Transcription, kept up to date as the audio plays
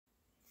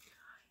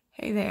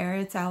Hey there,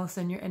 it's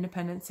Allison, your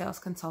independent sales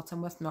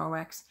consultant with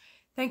Norwex.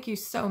 Thank you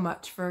so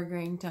much for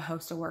agreeing to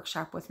host a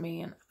workshop with me,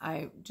 and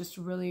I just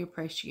really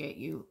appreciate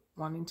you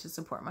wanting to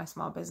support my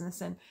small business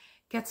and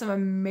get some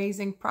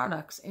amazing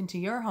products into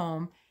your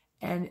home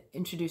and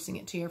introducing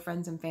it to your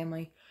friends and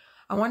family.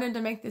 I wanted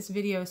to make this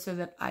video so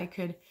that I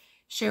could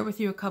share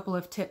with you a couple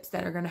of tips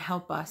that are going to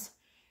help us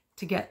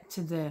to get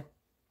to the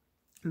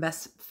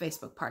best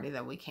Facebook party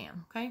that we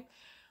can, okay?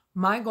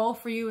 My goal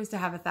for you is to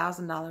have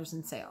 $1,000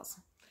 in sales.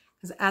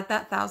 Because at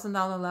that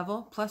 $1,000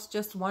 level, plus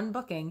just one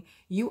booking,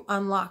 you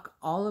unlock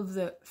all of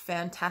the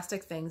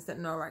fantastic things that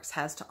Norwex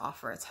has to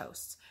offer its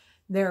hosts.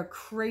 They're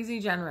crazy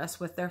generous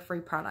with their free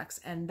products,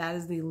 and that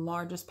is the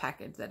largest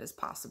package that is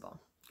possible.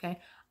 Okay,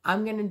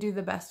 I'm going to do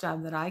the best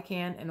job that I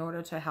can in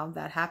order to help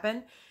that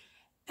happen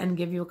and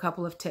give you a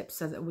couple of tips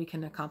so that we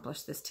can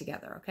accomplish this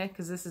together, okay?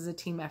 Because this is a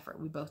team effort.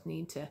 We both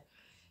need to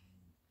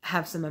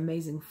have some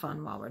amazing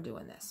fun while we're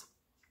doing this.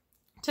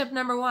 Tip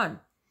number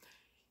one,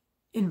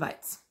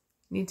 invites.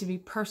 Need to be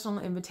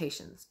personal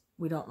invitations.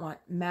 We don't want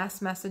mass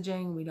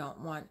messaging. We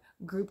don't want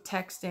group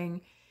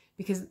texting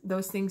because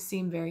those things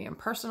seem very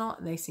impersonal.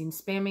 They seem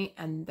spammy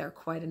and they're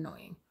quite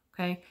annoying.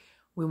 Okay.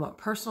 We want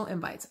personal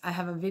invites. I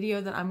have a video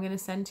that I'm going to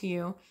send to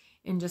you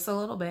in just a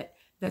little bit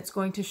that's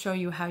going to show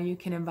you how you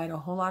can invite a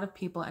whole lot of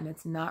people and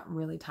it's not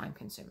really time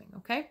consuming.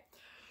 Okay.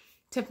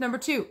 Tip number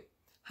two,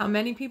 how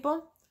many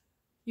people?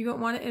 You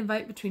don't want to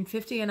invite between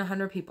 50 and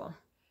 100 people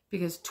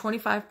because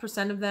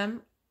 25% of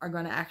them are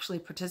going to actually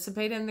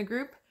participate in the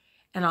group.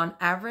 And on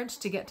average,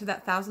 to get to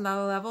that $1,000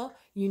 level,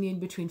 you need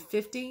between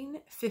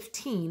 15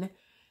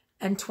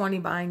 and 20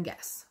 buying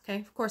guests. Okay.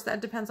 Of course, that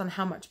depends on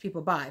how much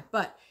people buy,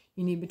 but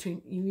you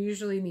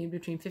usually need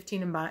between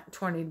 15 and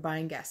 20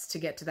 buying guests to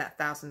get to that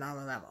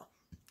 $1,000 level.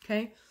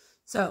 Okay.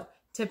 So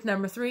tip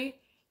number three,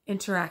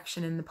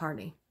 interaction in the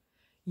party.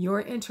 Your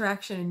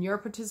interaction and your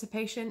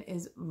participation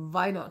is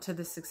vital to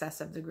the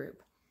success of the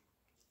group.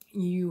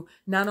 You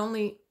not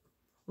only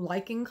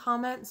liking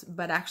comments,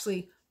 but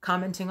actually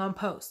commenting on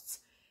posts,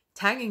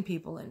 tagging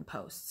people in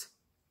posts,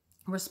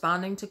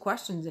 responding to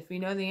questions if you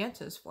know the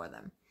answers for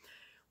them.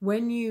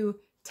 When you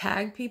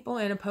tag people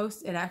in a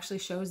post, it actually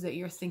shows that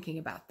you're thinking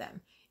about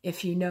them.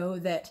 If you know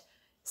that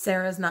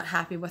Sarah's not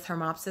happy with her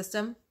mop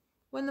system,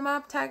 when the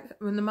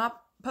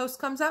mop post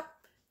comes up,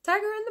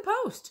 tag her in the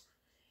post.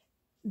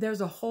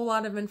 There's a whole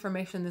lot of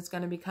information that's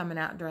going to be coming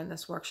out during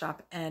this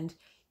workshop, and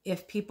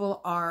if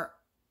people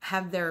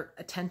have their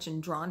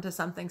attention drawn to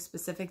something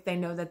specific, they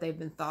know that they've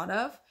been thought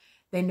of,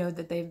 they know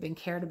that they've been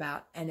cared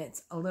about, and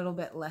it's a little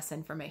bit less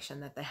information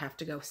that they have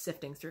to go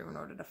sifting through in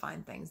order to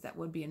find things that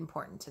would be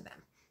important to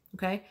them.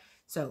 Okay,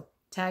 so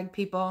tag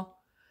people,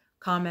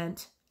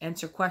 comment,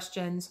 answer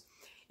questions.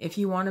 If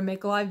you want to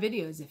make live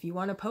videos, if you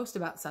want to post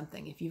about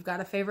something, if you've got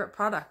a favorite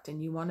product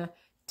and you want to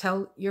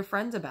tell your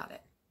friends about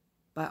it,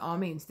 by all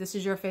means, this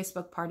is your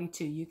Facebook party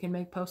too. You can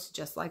make posts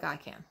just like I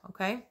can,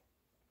 okay?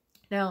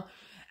 Now,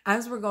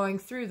 as we're going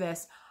through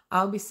this,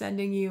 I'll be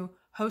sending you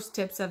host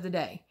tips of the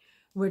day,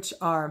 which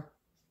are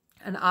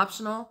an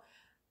optional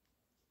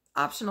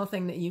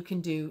thing that you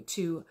can do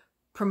to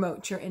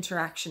promote your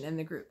interaction in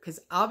the group, because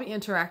I'll be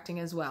interacting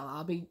as well.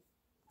 I'll be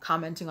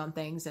commenting on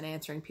things and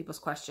answering people's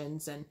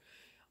questions and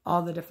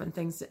all the different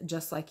things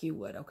just like you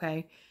would,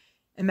 okay?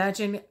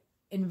 Imagine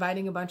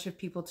inviting a bunch of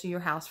people to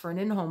your house for an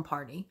in-home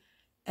party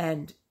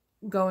and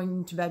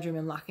going to bedroom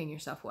and locking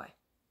yourself away.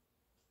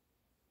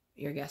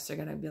 Your guests are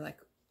going to be like,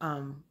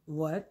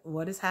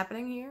 what is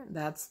happening here?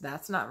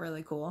 That's not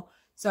really cool.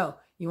 So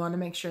you want to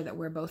make sure that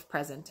we're both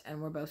present and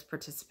we're both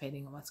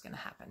participating in what's going to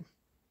happen.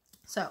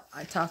 So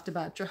I talked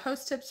about your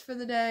host tips for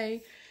the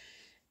day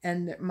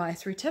and my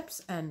 3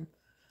 tips, and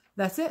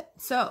that's it.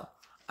 So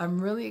I'm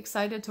really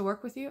excited to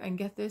work with you and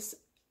get this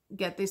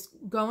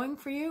going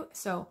for you.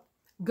 So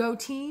go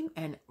team,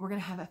 and we're going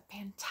to have a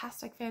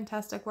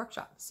fantastic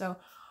workshop. So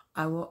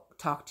I will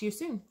talk to you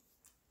soon.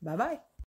 Bye-bye.